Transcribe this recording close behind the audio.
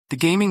The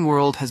gaming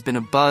world has been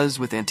abuzz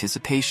with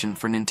anticipation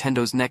for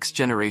Nintendo's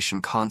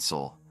next-generation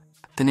console,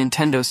 the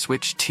Nintendo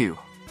Switch 2.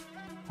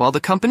 While the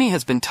company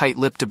has been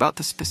tight-lipped about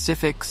the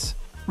specifics,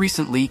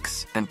 recent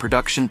leaks and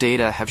production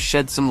data have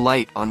shed some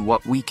light on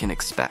what we can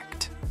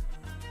expect.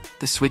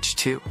 The Switch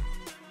 2.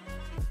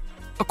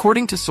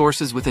 According to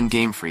sources within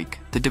Game Freak,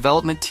 the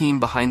development team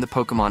behind the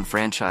Pokémon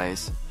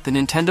franchise, the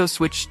Nintendo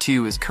Switch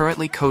 2 is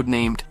currently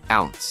codenamed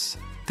Ounce.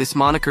 This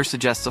moniker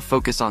suggests a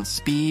focus on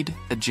speed,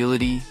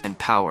 agility, and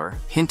power,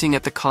 hinting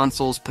at the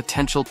console's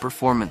potential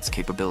performance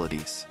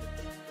capabilities.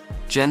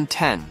 Gen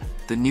 10,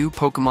 the new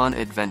Pokémon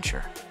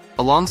adventure.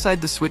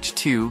 Alongside the Switch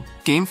 2,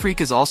 Game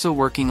Freak is also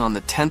working on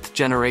the 10th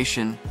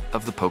generation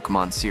of the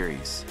Pokémon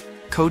series.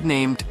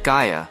 Codenamed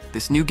Gaia,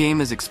 this new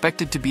game is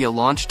expected to be a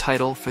launch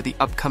title for the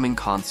upcoming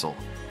console.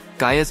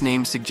 Gaia's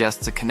name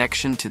suggests a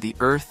connection to the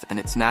Earth and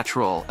its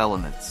natural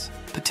elements,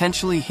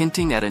 potentially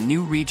hinting at a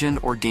new region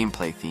or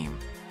gameplay theme.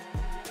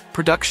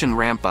 Production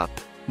ramp-up.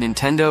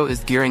 Nintendo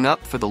is gearing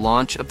up for the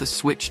launch of the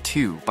Switch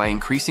 2 by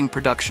increasing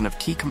production of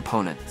key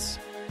components.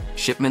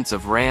 Shipments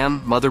of RAM,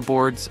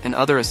 motherboards, and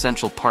other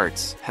essential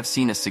parts have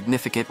seen a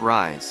significant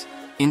rise,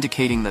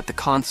 indicating that the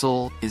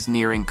console is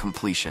nearing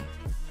completion.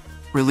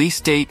 Release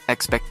date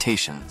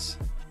expectations.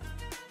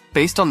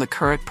 Based on the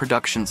current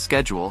production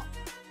schedule,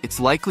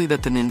 it's likely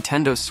that the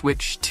Nintendo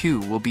Switch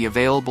 2 will be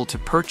available to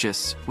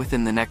purchase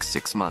within the next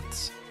 6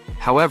 months.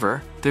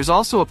 However, there's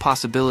also a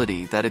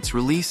possibility that its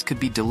release could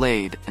be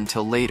delayed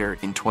until later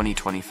in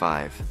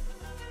 2025.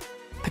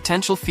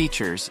 Potential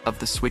features of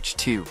the Switch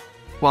 2.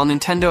 While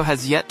Nintendo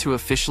has yet to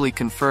officially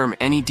confirm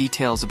any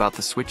details about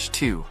the Switch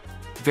 2,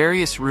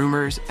 various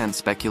rumors and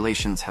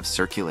speculations have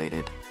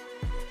circulated.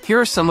 Here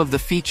are some of the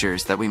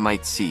features that we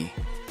might see.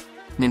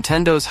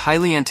 Nintendo's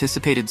highly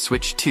anticipated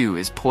Switch 2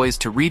 is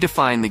poised to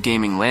redefine the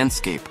gaming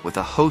landscape with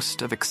a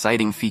host of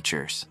exciting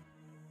features.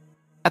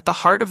 At the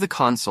heart of the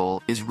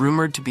console is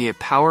rumored to be a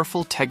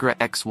powerful Tegra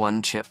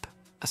X1 chip,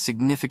 a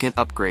significant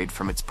upgrade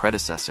from its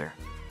predecessor.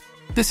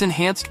 This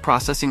enhanced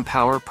processing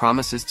power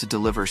promises to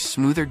deliver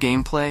smoother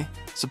gameplay,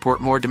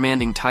 support more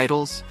demanding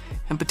titles,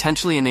 and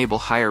potentially enable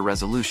higher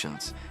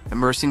resolutions,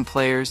 immersing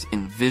players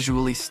in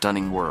visually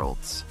stunning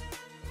worlds.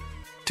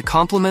 To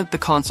complement the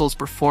console's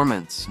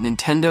performance,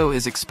 Nintendo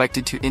is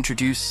expected to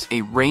introduce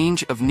a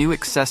range of new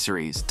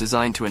accessories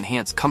designed to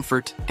enhance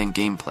comfort and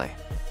gameplay.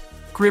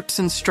 Grips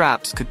and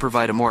straps could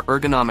provide a more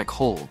ergonomic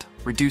hold,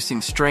 reducing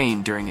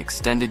strain during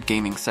extended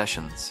gaming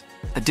sessions.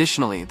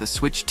 Additionally, the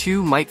Switch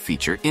 2 might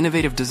feature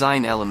innovative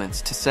design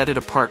elements to set it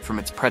apart from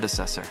its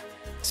predecessor.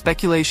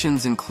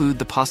 Speculations include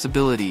the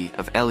possibility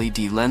of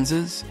LED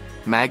lenses,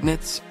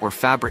 magnets, or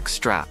fabric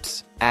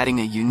straps,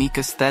 adding a unique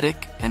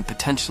aesthetic and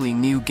potentially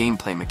new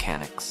gameplay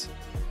mechanics.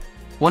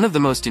 One of the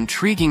most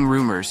intriguing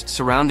rumors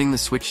surrounding the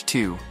Switch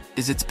 2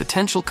 is its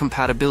potential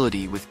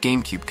compatibility with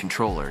GameCube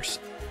controllers.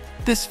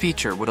 This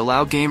feature would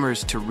allow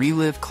gamers to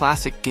relive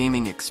classic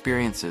gaming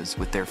experiences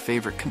with their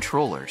favorite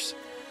controllers,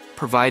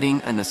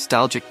 providing a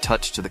nostalgic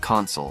touch to the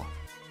console.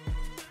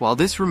 While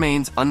this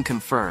remains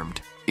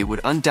unconfirmed, it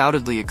would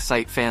undoubtedly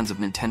excite fans of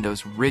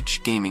Nintendo's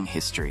rich gaming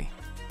history.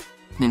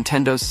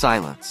 Nintendo's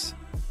silence.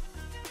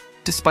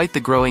 Despite the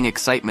growing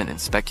excitement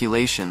and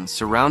speculation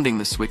surrounding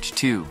the Switch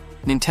 2,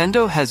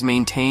 Nintendo has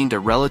maintained a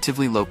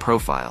relatively low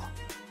profile.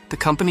 The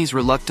company's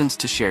reluctance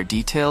to share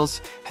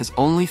details has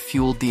only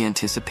fueled the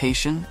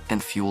anticipation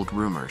and fueled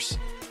rumors.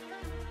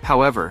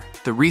 However,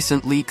 the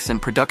recent leaks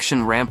and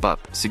production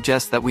ramp-up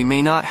suggest that we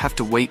may not have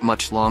to wait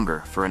much longer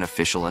for an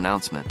official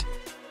announcement.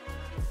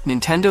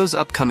 Nintendo's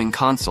upcoming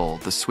console,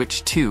 the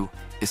Switch 2,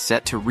 is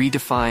set to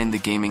redefine the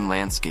gaming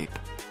landscape.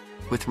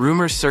 With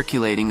rumors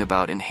circulating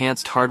about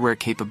enhanced hardware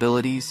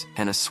capabilities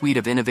and a suite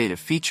of innovative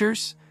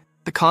features,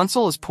 the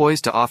console is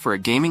poised to offer a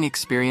gaming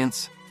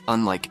experience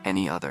unlike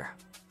any other.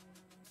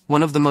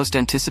 One of the most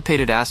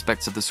anticipated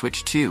aspects of the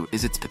Switch 2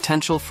 is its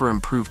potential for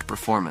improved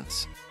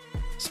performance.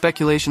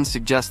 Speculation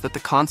suggests that the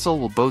console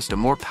will boast a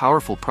more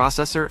powerful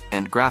processor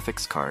and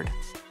graphics card,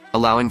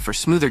 allowing for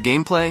smoother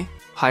gameplay,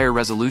 higher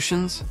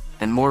resolutions,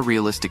 and more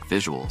realistic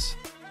visuals.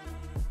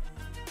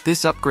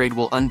 This upgrade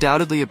will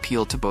undoubtedly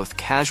appeal to both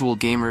casual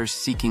gamers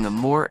seeking a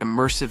more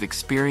immersive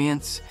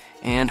experience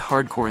and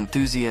hardcore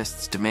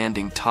enthusiasts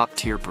demanding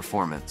top-tier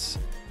performance.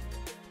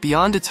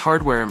 Beyond its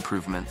hardware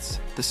improvements,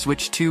 the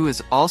Switch 2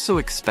 is also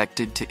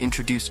expected to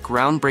introduce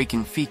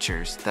groundbreaking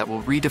features that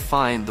will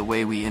redefine the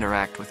way we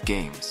interact with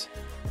games.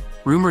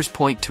 Rumors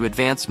point to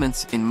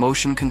advancements in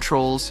motion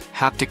controls,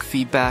 haptic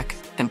feedback,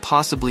 and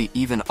possibly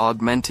even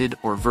augmented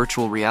or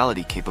virtual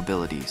reality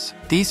capabilities.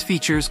 These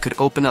features could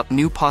open up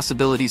new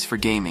possibilities for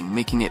gaming,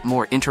 making it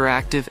more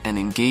interactive and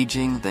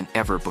engaging than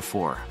ever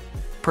before.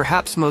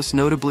 Perhaps most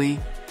notably,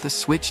 the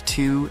Switch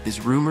 2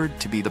 is rumored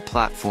to be the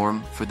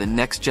platform for the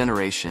next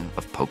generation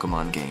of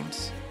Pokémon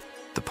games.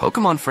 The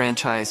Pokémon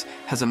franchise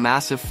has a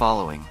massive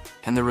following,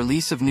 and the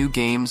release of new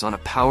games on a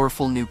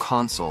powerful new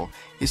console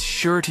is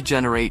sure to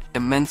generate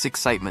immense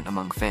excitement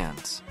among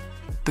fans.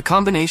 The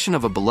combination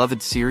of a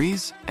beloved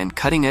series and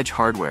cutting-edge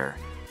hardware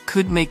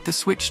could make the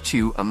Switch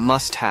 2 a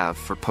must-have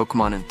for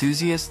Pokémon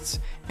enthusiasts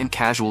and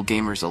casual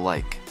gamers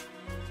alike.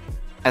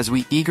 As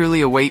we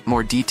eagerly await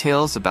more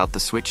details about the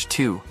Switch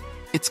 2,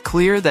 it's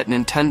clear that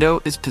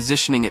Nintendo is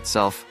positioning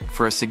itself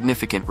for a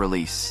significant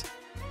release.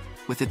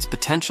 With its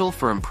potential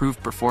for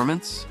improved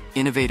performance,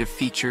 innovative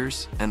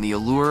features, and the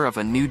allure of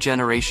a new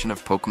generation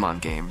of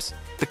Pokémon games,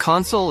 the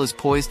console is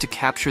poised to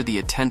capture the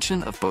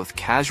attention of both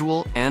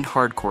casual and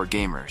hardcore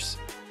gamers.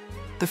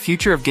 The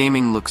future of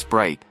gaming looks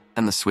bright,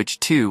 and the Switch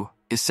 2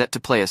 is set to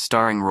play a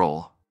starring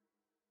role.